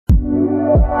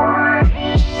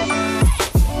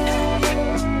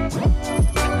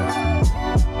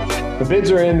bids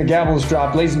are in, the gavel is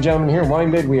dropped. Ladies and gentlemen, here in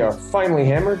WineBid, we are finally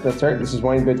hammered. That's right. This is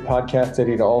WineBid's podcast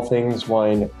dedicated to all things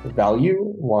wine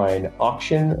value, wine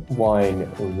auction,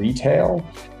 wine retail,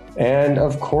 and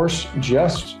of course,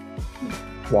 just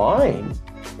wine.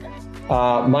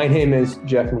 My name is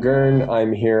Jeff McGurn.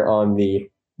 I'm here on the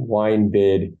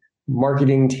WineBid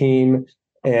marketing team.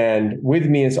 And with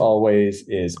me, as always,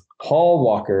 is Paul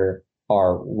Walker,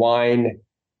 our wine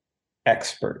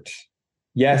expert.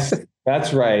 Yes,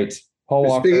 that's right. Paul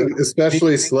Walker. Speaking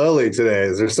especially slowly today.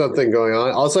 Is there something going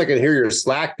on? Also, I can hear your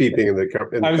Slack beeping in the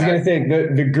I was going to say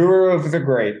the guru of the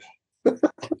grape,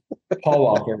 Paul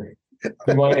Walker,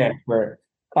 the wine expert.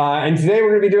 And today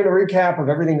we're going to be doing a recap of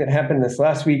everything that happened this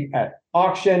last week at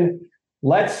auction.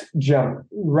 Let's jump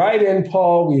right in,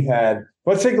 Paul.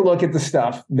 Let's take a look at the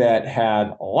stuff that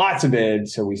had lots of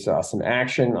bids. So we saw some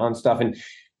action on stuff. And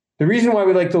the reason why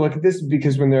we like to look at this is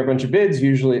because when there are a bunch of bids,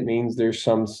 usually it means there's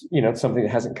something that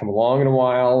hasn't come along in a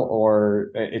while, or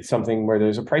it's something where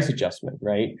there's a price adjustment,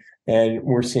 right? And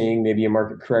we're seeing maybe a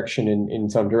market correction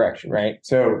in some direction, right?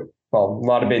 So, a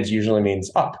lot of bids usually means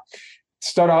up.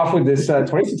 Start off with this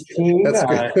 2016. That's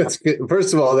good. That's good.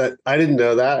 First of all, that I didn't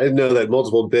know that. I didn't know that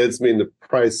multiple bids mean the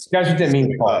price. That's what that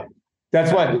means, Paul.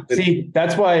 That's why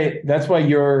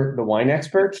you're the wine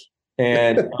expert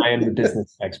and I am the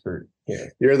business expert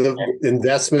here. You're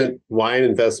the wine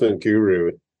investment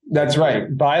guru. That's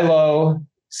right. Buy low,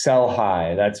 sell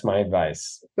high. That's my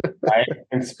advice. Right?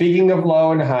 And speaking of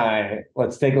low and high,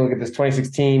 let's take a look at this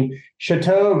 2016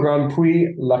 Chateau Grand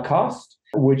Puy Lacoste.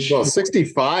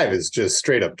 65 is just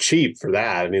straight up cheap for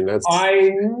that. I mean, that's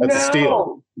a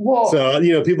steal. Well, so,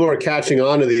 people are catching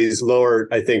on to these lower,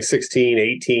 I think 16,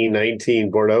 18,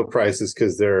 19 Bordeaux prices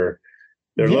because they're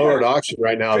lower at auction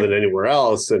right now than anywhere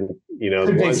else. And,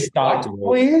 could they stop,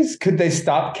 please? Could they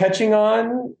stop catching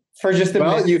on for just a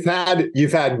minute? You've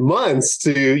had months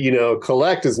to,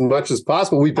 collect as much as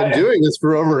possible. We've been doing this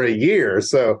for over a year.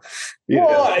 So,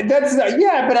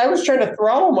 but I was trying to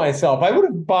throttle myself. I would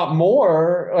have bought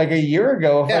more like a year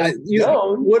ago.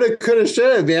 Woulda, coulda,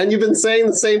 shoulda, man. You've been saying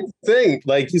the same thing.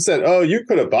 Like you said, oh, you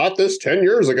could have bought this 10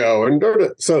 years ago. And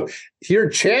so your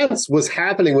chance was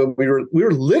happening when we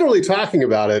were literally talking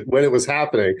about it when it was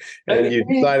happening. And you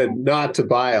decided not to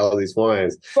buy all these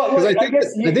wines. Because I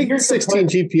think 16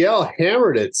 GPL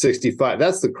hammered at 65.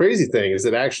 That's the crazy thing, is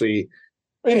it actually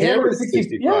hammered at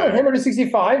 65. Yeah, hammered at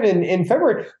 65 in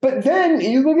February. But then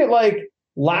you look at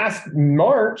last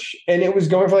March, and it was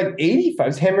going for 85.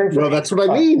 It's hammering for 85. That's what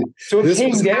I mean. So this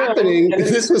was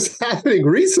happening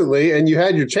recently, and you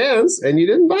had your chance, and you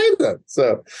didn't buy them.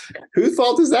 So whose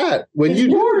fault is that?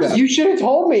 You should have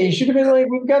told me. You should have been like,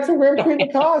 we've got some Grand Prix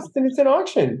cost, and it's an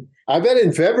auction. I bet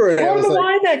in February. You're the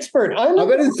wine expert. I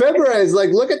bet in February, I was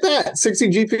like, look at that. 60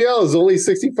 GPL is only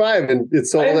 65, and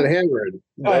it's sold at hammered.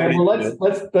 All right,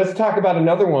 well, let's talk about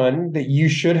another one that you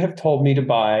should have told me to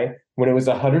buy when it was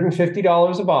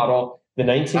 $150 a bottle. The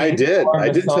 19. I did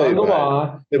tell you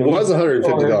that. It was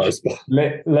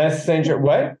 $150. Less Saint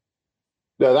what?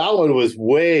 No, that one was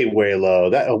way, way low.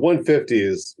 That 150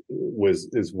 is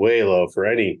way low for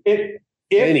anyone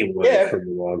from the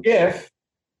wine. If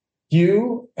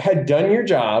you had done your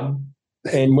job,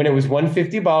 and when it was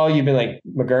 150 bottle, you've been like,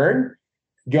 McGurn,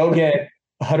 go get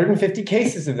 150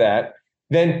 cases of that,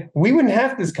 then we wouldn't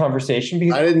have this conversation.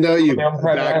 Because I didn't know you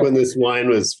back when this wine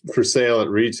was for sale at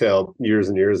retail years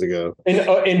and years ago.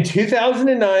 In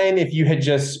 2009, if you had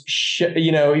just, if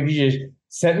you just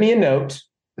sent me a note,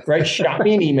 right, shot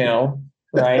me an email,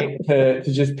 right, to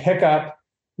just pick up,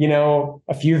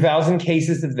 a few thousand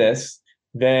cases of this,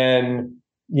 then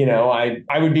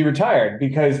I would be retired,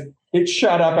 because it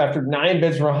shot up after 9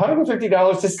 bids from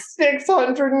 $150 to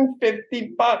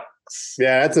 $650.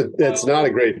 Yeah, that's not a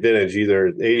great vintage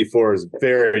either. 84 is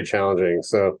very challenging.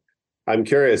 So I'm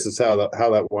curious as how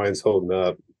that wine's holding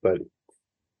up. But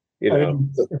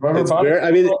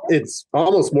it's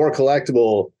almost more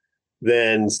collectible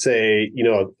than, say,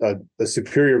 a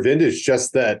superior vintage.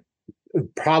 Just that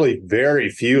probably very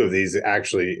few of these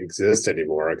actually exist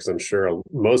anymore, because I'm sure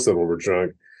most of them were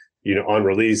drunk, on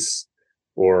release,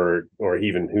 or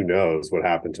even who knows what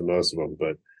happened to most of them.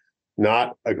 But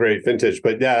not a great vintage.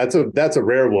 But yeah, that's a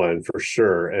rare one for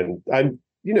sure. And I'm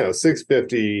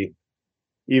 $650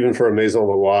 even for a Maison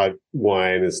Leroy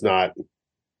wine is not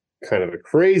kind of a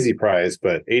crazy price,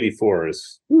 but 84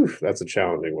 is that's a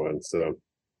challenging one. So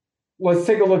let's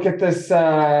take a look at this.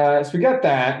 So we got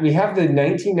that. We have the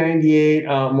 1998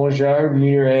 Mongeur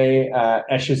Murray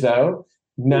Echezot.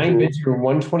 9 bids from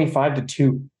 125 to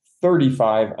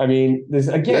 235. I mean, this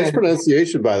again. Nice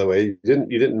pronunciation, by the way.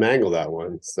 You didn't mangle that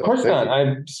one. So. Of course not.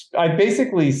 I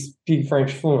basically speak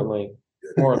French fluently.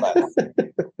 more or less.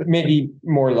 Maybe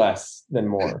more or less than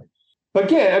more. But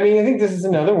yeah, I mean, I think this is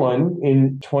another one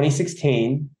in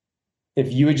 2016.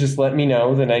 If you had just let me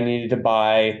know that I needed to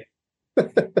buy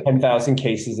 10,000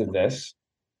 cases of this,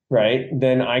 right,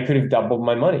 then I could have doubled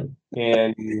my money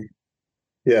in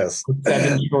Yes.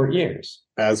 7 short years.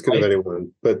 As could have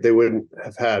anyone, but they wouldn't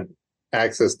have had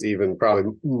access to even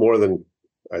probably more than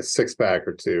a 6-pack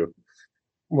or two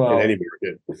Well, in any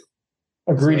market.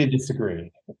 agree to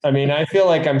disagree. I mean, I feel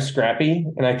like I'm scrappy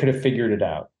and I could have figured it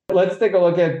out. Let's take a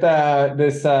look at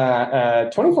this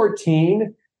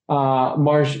 2014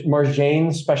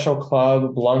 Marjane Special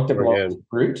Club Blanc de Blanc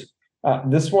Brut.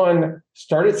 This one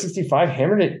started at 65,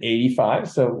 hammered at 85.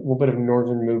 So a little bit of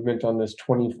northern movement on this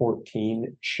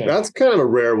 2014 shank. That's kind of a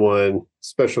rare one,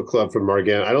 Special Club from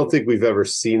Margane. I don't think we've ever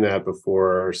seen that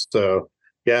before. So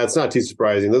yeah, it's not too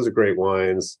surprising. Those are great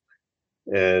wines.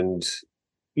 And,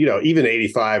 even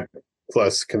 85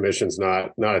 plus commission's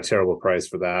not a terrible price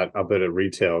for that. I'll bet at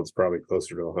retail, it's probably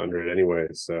closer to 100 anyway.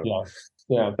 So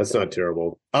yeah, that's not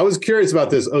terrible. I was curious about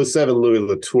this 07 Louis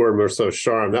Latour Meursault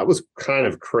Charme. That was kind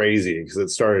of crazy because it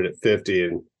started at 50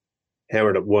 and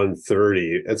hammered at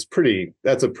 130.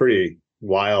 That's a pretty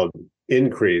wild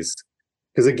increase.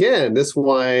 Because again, this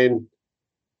wine,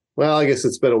 well, I guess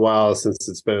it's been a while since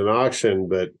it's been an auction,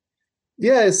 but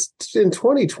yeah, it's in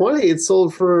 2020, it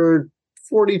sold for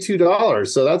 $42.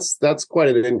 So that's quite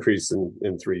an increase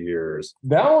in 3 years.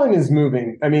 That one is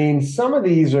moving. I mean, some of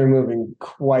these are moving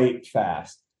quite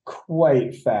fast.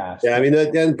 Yeah, I mean,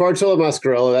 and Bartolo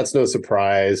Mascarello, that's no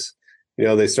surprise.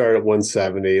 They started at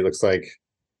 170. Looks like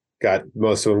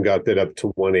most of them got bid up to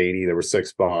 180. There were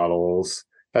 6 bottles.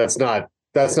 That's not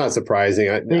surprising.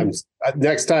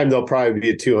 Next time they'll probably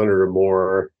be at 200 or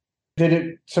more. Did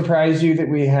it surprise you that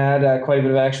we had quite a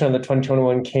bit of action on the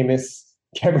 2021 Caymus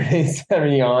Cabernet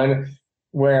Sauvignon,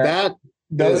 where that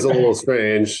is a little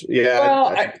strange? Yeah.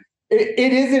 Well, it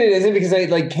is and it isn't, because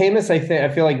Caymus, I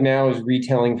feel like now is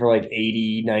retailing for like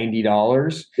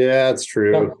 $80-$90. Yeah, that's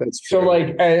true. That's true. So I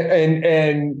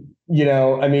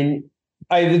mean,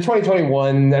 the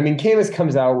 2021, I mean, Caymus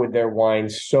comes out with their wine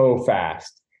so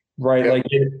fast, right? Yep. Like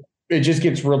it just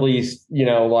gets released,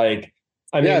 I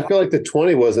feel like the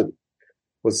 20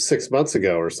 was 6 months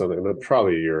ago or something, but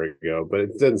probably a year ago, but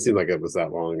it doesn't seem like it was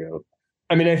that long ago.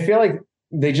 I mean, I feel like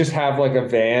they just have like a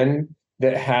van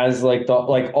that has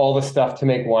all the stuff to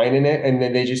make wine in it, and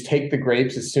then they just take the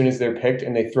grapes as soon as they're picked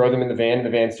and they throw them in the van, and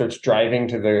the van starts driving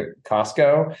to the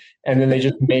Costco, and then they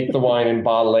just make the wine and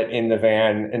bottle it in the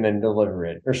van and then deliver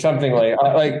it or something.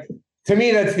 To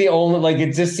me, that's the only,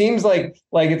 it just seems like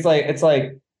it's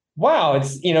like wow,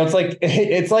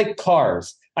 it's like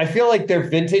cars. I feel like their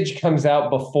vintage comes out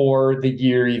before the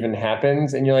year even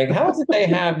happens. And you're like, how is it they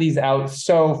have these out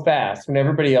so fast when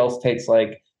everybody else takes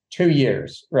 2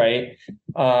 years, right?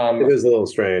 It is a little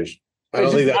strange. I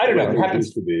don't know. It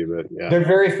happens to be, but yeah. They're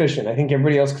very efficient. I think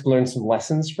everybody else could learn some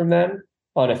lessons from them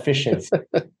on efficiency,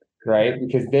 right?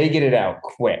 Because they get it out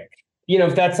quick.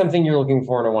 If that's something you're looking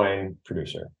for in a wine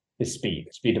producer, is speed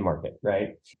to market,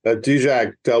 right?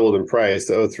 Dujac doubled in price.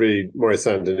 The 03 Maurice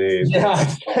Saint-Denis.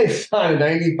 Yeah, it's on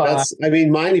 95.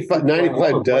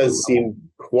 95 does seem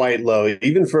quite low,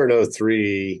 even for an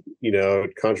 03,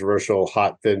 controversial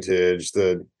hot vintage.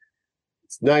 The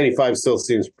 95 still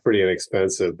seems pretty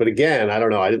inexpensive. But again, I don't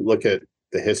know. I didn't look at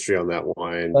the history on that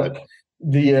wine, but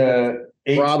the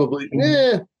probably,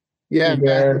 yeah.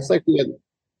 It's like we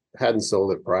hadn't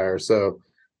sold it prior, so.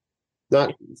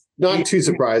 Not too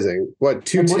surprising. What,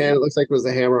 210? It looks like it was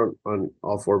the hammer on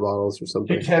all 4 bottles or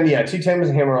something. 210 was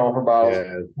the hammer on all 4 bottles.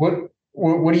 Yeah.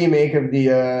 What do you make of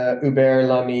the Hubert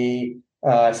Lamy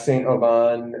Saint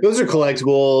Aubin? Those are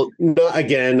collectible.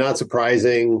 Not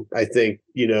surprising. I think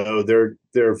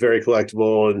they're very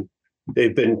collectible, and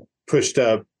they've been pushed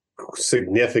up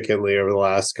significantly over the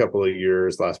last couple of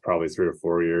years. Last probably 3 or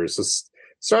 4 years. So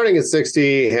starting at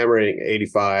 60, hammering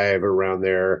 85 around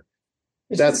there.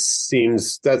 That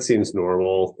seems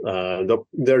normal.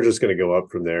 They're just going to go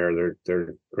up from there.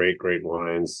 They're great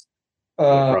wines.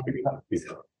 Probably be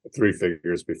 3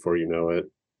 figures before you know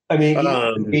it. I mean,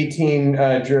 18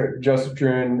 Joseph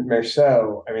Drouin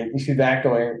Meursault. I mean, you see that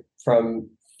going from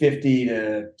 50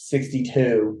 to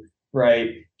 62,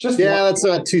 right? That's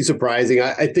not too surprising.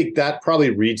 I think that probably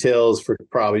retails for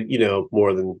probably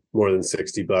more than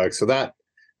 $60. So that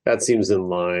seems in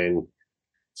line.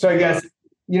 So I guess.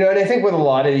 And I think with a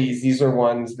lot of these are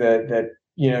ones that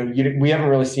we haven't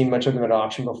really seen much of them at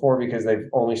auction before because they've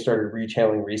only started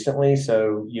retailing recently.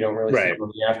 So you don't really see them in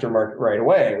the aftermarket right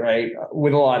away, right?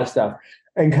 With a lot of stuff.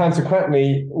 And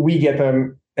consequently, we get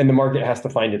them and the market has to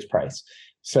find its price.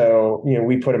 So,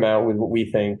 we put them out with what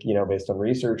we think, based on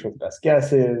research, what the best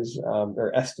guess is,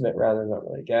 or estimate rather, not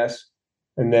really a guess.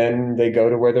 And then they go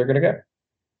to where they're going to go.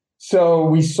 So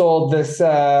we sold this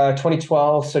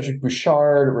 2012 Cedric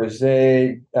Bouchard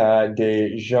Rosé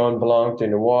de Jean Blanc de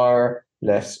Noir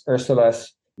Les Ursulas.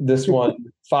 This one,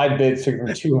 5 bids, took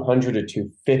from 200 to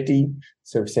 250.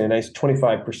 So we're seeing a nice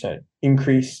 25%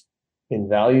 increase in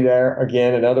value there.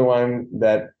 Again, another one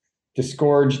that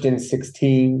disgorged in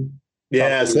 16.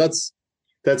 Yeah, so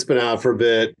that's been out for a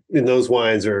bit. And those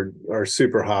wines are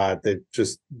super hot. They've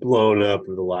just blown up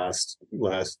in the last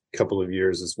couple of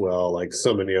years as well, like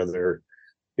so many other,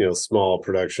 small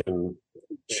production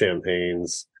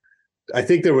champagnes. I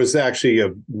think there was actually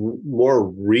a more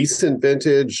recent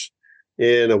vintage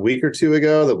in a week or two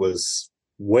ago that was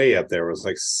way up there. It was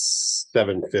like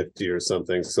 750 or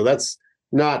something. So that's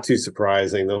not too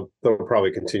surprising. They'll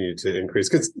probably continue to increase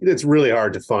because it's really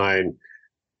hard to find,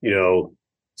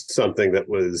 something that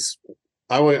was,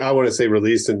 I want to say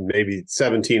released in maybe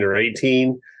 17 or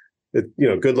 18.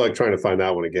 Good luck trying to find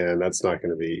that one again. That's not going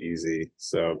to be easy.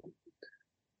 So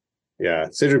yeah,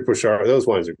 Cedric Bouchard, those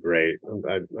wines are great.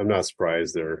 I'm not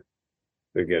surprised they're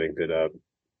getting bid up.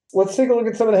 Let's take a look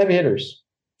at some of the heavy hitters,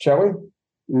 shall we?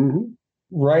 Mm-hmm.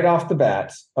 Right off the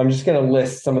bat, I'm just going to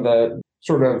list some of the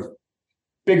sort of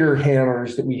bigger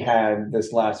hammers that we had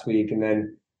this last week, and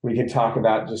then we can talk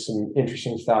about just some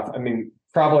interesting stuff. I mean,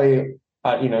 probably,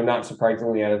 not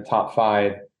surprisingly, out of the top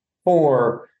 5,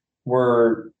 4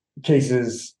 were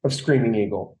cases of Screaming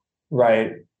Eagle,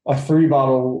 right? A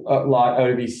 3-bottle lot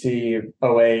OWC of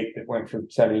 08 that went for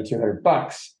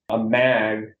 $7,200. A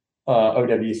mag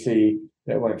OWC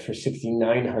that went for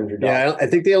 $6,900. Yeah, I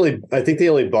think they only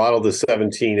bottled the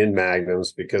 17 in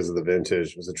magnums because of the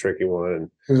vintage. It was a tricky one.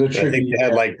 It was a tricky. I think they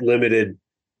had limited,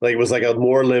 it was like a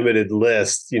more limited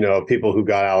list, of people who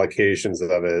got allocations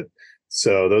of it.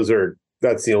 So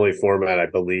that's the only format I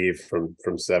believe from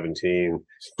 17.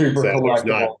 Super there's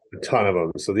not a ton of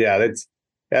them. So yeah,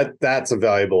 that's a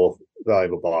valuable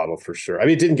bottle for sure. I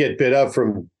mean, it didn't get bid up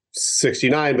from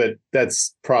 69, but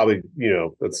that's probably,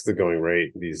 that's the going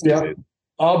rate these days.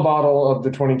 A bottle of the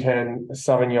 2010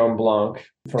 Sauvignon Blanc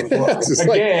from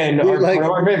again,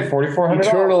 our bid, $4,400.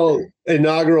 Eternal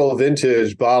inaugural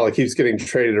vintage bottle. It keeps getting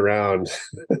traded around.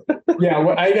 Yeah,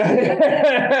 well, I know.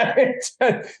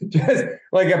 just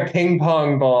like a ping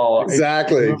pong ball.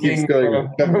 Exactly. It keeps going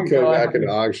back into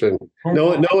auction.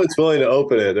 No one's willing to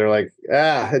open it. They're like,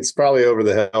 it's probably over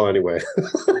the hill anyway.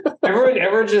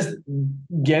 Everyone just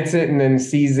gets it and then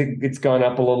sees it's gone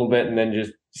up a little bit and then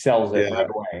just sells it right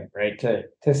away, right?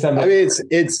 To somebody. I mean,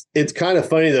 it's kind of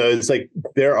funny though. It's like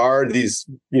there are these,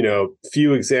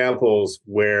 few examples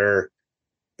where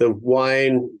the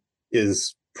wine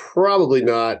is probably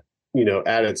not,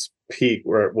 at its peak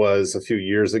where it was a few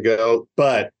years ago,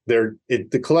 but the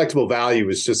collectible value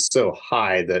is just so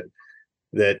high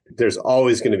that there's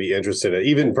always going to be interest in it.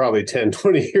 Even probably 10,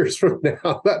 20 years from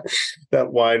now,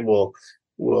 that wine will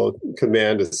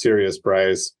command a serious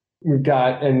price. We've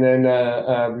got the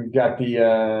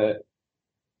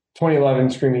 2011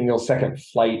 Screaming Eagle Second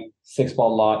Flight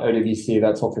 6-ball lot OWC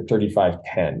that sold for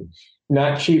 $3,510.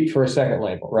 Not cheap for a second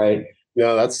label, right?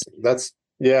 No, that's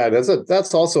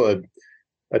also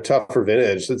a tougher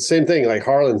vintage. It's the same thing. Like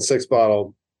Harlan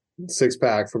 6-bottle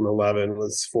 6-pack from 11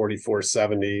 was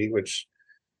 $4,470, which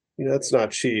that's not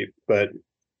cheap, but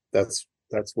that's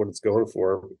what it's going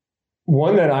for.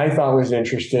 One that I thought was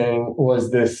interesting was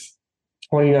this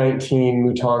 2019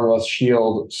 Mouton Rose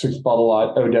Shield 6-bottle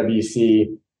lot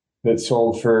OWC that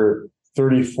sold for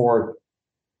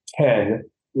 $3,410,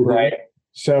 right?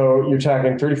 So you're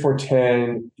talking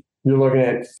 $3,410. You're looking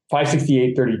at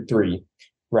 $568.33,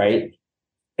 right?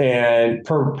 And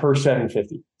per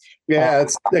 750. Yeah,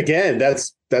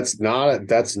 that's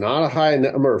not a high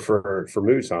number for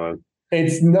Mouton.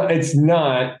 It's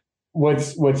not.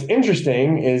 What's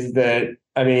interesting is that,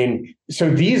 I mean, so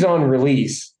these on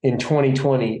release in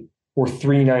 2020 were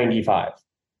 $395.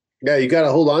 Yeah, you got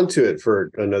to hold on to it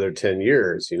for another 10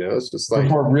 years. It's just like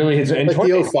before it really hits. Like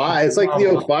the 05. It's like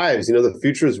the 05s. The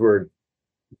futures were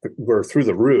through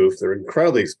the roof. They're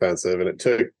incredibly expensive, and it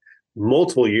took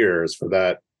multiple years for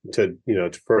that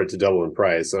for it to double in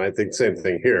price. And I think same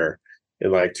thing here.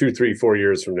 In like 2, 3, 4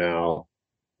 years from now,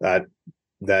 that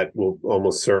will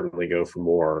almost certainly go for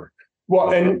more.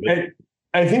 Well, and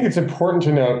I think it's important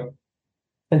to note,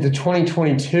 into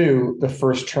 2022, the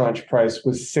first tranche price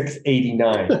was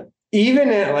 $689.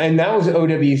 And that was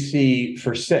OWC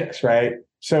for 6, right?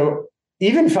 So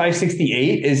even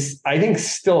 $568 is, I think,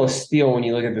 still a steal when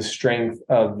you look at the strength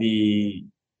of the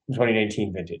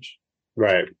 2019 vintage.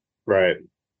 Right.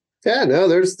 Yeah, no,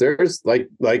 there's like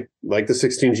the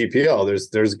 16 GPL.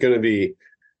 There's going to be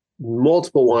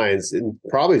multiple wines, and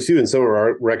probably too in some of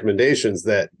our recommendations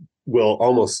that will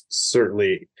almost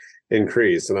certainly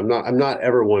increase. And I'm not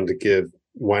ever one to give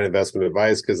wine investment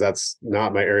advice because that's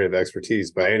not my area of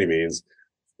expertise by any means.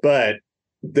 But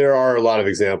there are a lot of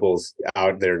examples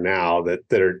out there now that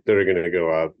are going to go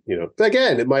up.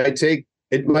 Again, it might take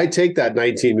that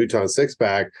 19 Mouton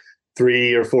 6-pack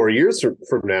 3 or 4 years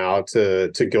from now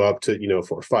to go up to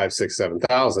for 5, 6,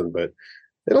 7,000, but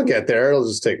it'll get there. It'll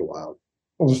just take a while.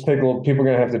 We'll just take a little. People are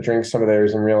going to have to drink some of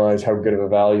theirs and realize how good of a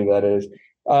value that is.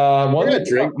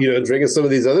 Drinking some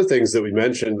of these other things that we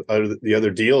mentioned, the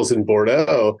other deals in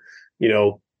Bordeaux,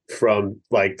 from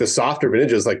like the softer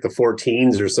vintages, like the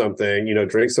 14s or something,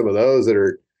 drink some of those that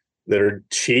are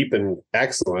cheap and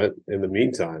excellent in the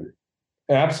meantime.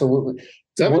 Absolutely.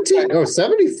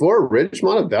 74 Rich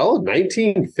Montebello,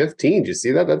 1915. Do you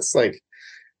see that?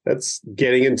 That's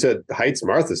getting into Heights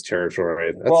Martha's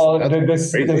territory.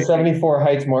 The 74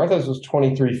 Heights Martha's was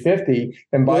 2350,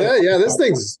 and this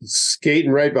thing's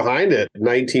skating right behind it.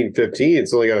 1915.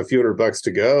 It's only got a few $100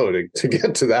 to go to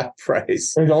get to that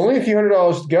price. There's only a few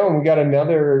 $100 to go, and we got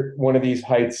another one of these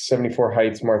 74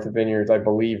 Heights Martha Vineyards, I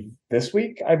believe, this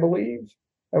week. I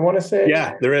want to say.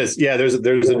 Yeah, there is. Yeah, there's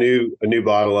a new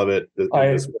bottle of it.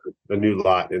 A new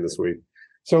lot in this week.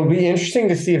 So it'll be interesting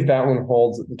to see if that one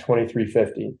holds at the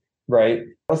 2350, right?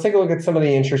 Let's take a look at some of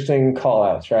the interesting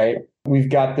call-outs, right? We've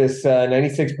got this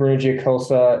 96 Bruno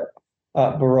Giacosa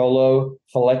Barolo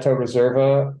Filetto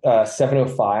Reserva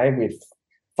 705. We have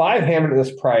 5 hammered at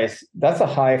this price. That's a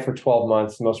high for 12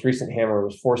 months. The most recent hammer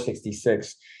was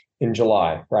 466 in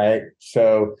July, right?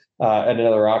 So at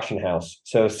another auction house.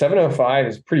 So 705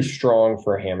 is pretty strong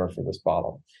for a hammer for this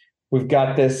bottle. We've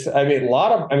got this, we had a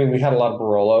lot of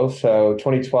Barolo. So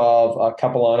 2012,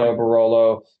 Capilano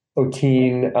Barolo,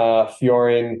 Otin,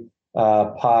 Fiorin,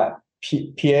 Pie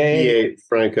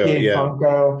Franco,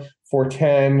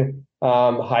 410,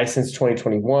 high since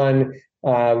 2021.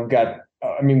 We've got,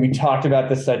 we talked about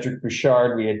the Cedric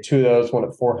Bouchard. We had 2 of those, one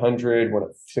at 400, one at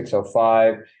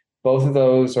 605. Both of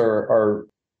those are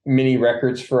mini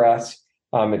records for us,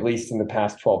 at least in the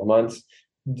past 12 months.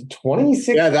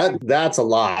 26. Yeah, that's a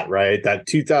lot, right? That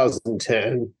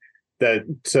 2010, that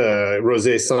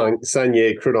Rosé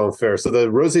Sagnier Cru d'Enfer. So the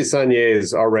Rosé Sagnier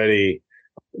is already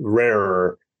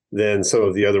rarer than some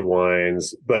of the other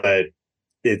wines, but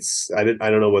I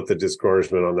don't know what the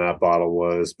disgorgement on that bottle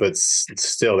was, but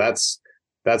still, that's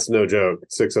no joke.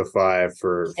 605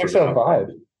 for 605.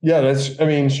 Yeah, that's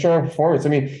strong performance.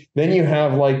 Then you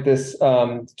have like this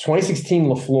 2016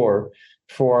 Lafleur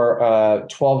for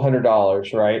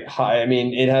 $1,200, right? High.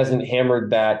 It hasn't hammered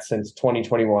that since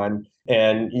 2021.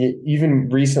 And even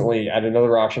recently at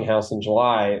another auction house in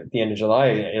July, at the end of July,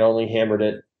 it only hammered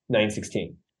at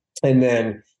 916. And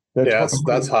then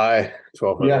that's high,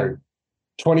 1,200. Yeah.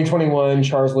 2021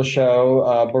 Charles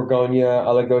Lachaux, Bourgogne,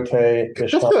 Aligoté.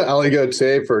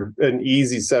 Aligoté for an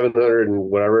easy 700 and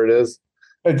whatever it is.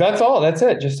 That's all. That's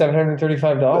it. Just $735.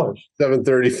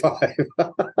 $735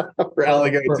 for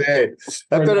Aligoté.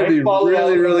 That better be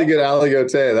really, really good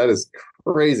Aligoté. That is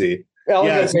crazy.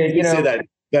 Aligoté, you say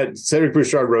that Cedric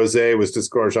Bouchard Rosé was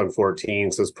disgorged on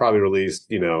 14, so it's probably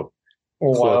released,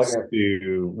 close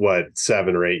to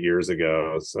 7 or 8 years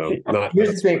ago. So not.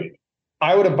 Here's the thing.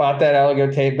 I would have bought that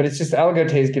Aligoté, but it's just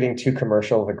Aligoté is getting too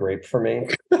commercial of a grape for me.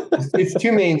 It's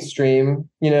too mainstream.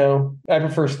 I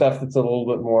prefer stuff that's a little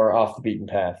bit more off the beaten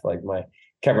path, like my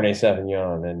Cabernet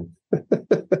Sauvignon. And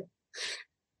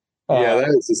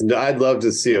that is just, I'd love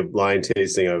to see a blind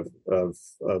tasting of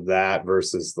that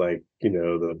versus like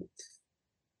the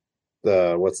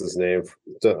what's his name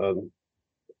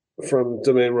from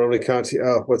Domaine Romanée-Conti.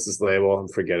 Oh, what's his label? I'm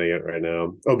forgetting it right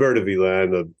now. Aubert de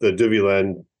Villaine, the de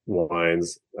Villaine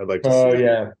wines. I'd like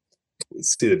to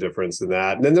see the difference in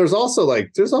that. And then there's also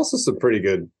some pretty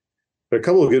good, a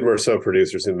couple of good Meursault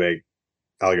producers who make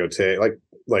Aligoté,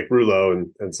 like Rouleau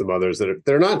and some others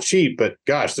they're not cheap, but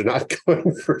gosh, they're not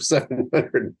going for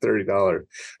 $730.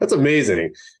 That's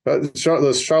amazing. The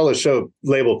Charles Lachaux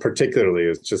label particularly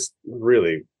is just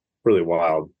really, really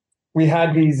wild. We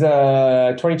had these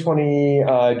 2020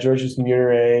 Georges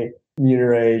Munneret,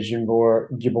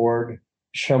 Gibourg,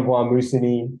 Chambois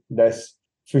Musigny, that's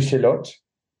Fouchelot.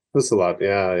 That's a lot,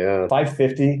 yeah.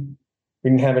 550. We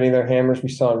didn't have any other hammers we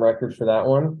saw on record for that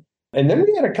one. And then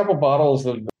we had a couple bottles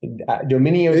of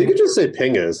Dominio. You could just say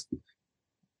Pingas.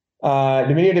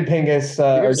 Dominio de Pingas.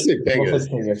 You can say Pingas.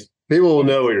 People will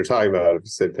know what you're talking about if you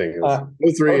say Pingas.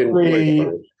 03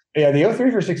 and the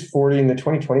 03 for 640 and the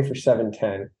 2020 for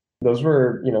 710. Those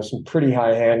were, some pretty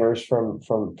high hammers from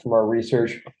our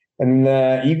research. And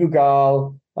the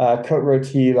Igugal Côte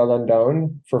Rôtie La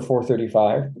Landone for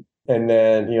 $435. And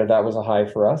then, that was a high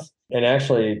for us. And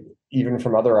actually, even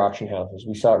from other auction houses,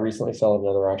 we saw it recently sell at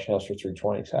another auction house for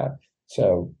 320.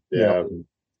 So Yeah.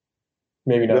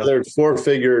 Maybe not. Another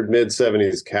four-figured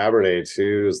mid-70s Cabernet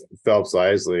too is Phelps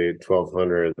Isley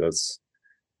 1200. That's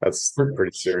a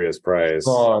pretty serious price.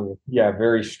 Strong, yeah,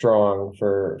 very strong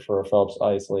for a Phelps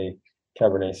Isley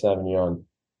Cabernet Sauvignon.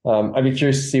 I'd be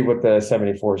curious to see what the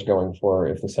 74 is going for.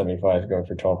 If the 75 is going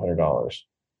for $1,200,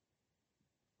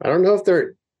 I don't know if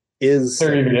there is.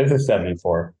 There even is a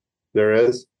 74. There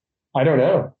is. I don't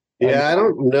know. Yeah, I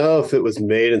don't know if it was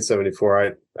made in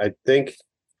 74. I think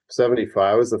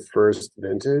 75 was the first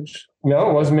vintage. No,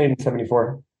 it wasn't made in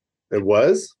 74. It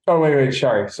was? Oh, wait.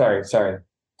 Sorry.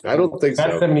 I don't think so.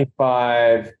 That's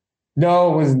 75.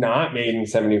 No, it was not made in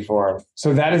 74.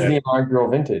 So that is the inaugural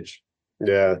vintage.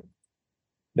 Yeah.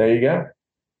 There you go.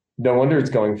 No wonder it's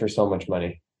going for so much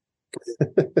money.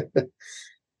 Yeah,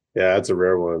 that's a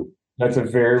rare one. That's a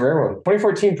very rare one.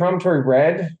 2014 Promontory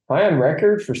Red, high on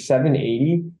record for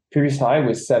 780. Previous high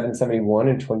was 771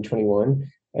 in 2021.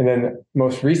 And then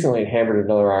most recently, it hammered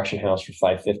another auction house for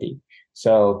 550.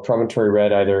 So Promontory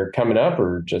Red either coming up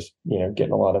or just,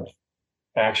 getting a lot of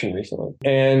action recently.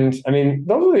 And I mean,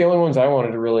 those are the only ones I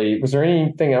wanted to really. Was there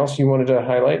anything else you wanted to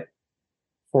highlight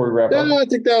before we wrap up? No, I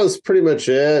think that was pretty much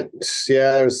it.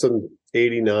 Yeah, there was some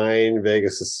 89 Vega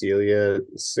Cecilia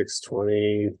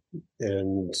 620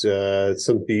 and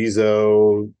some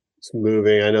Bezo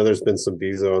moving. I know there's been some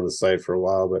Bezo on the site for a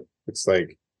while, but looks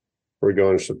like we're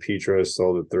going Chapitre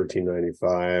sold at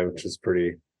 1395, which is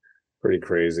pretty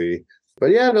crazy. But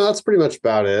yeah, no, that's pretty much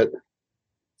about it.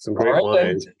 Some great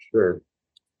wines, sure.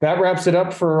 That wraps it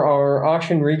up for our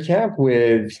auction recap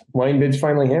with Wine Bids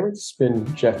Finally Hammered. It's been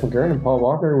Jeff McGurn and Paul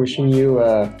Walker wishing you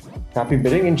happy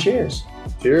bidding and cheers.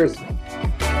 Cheers.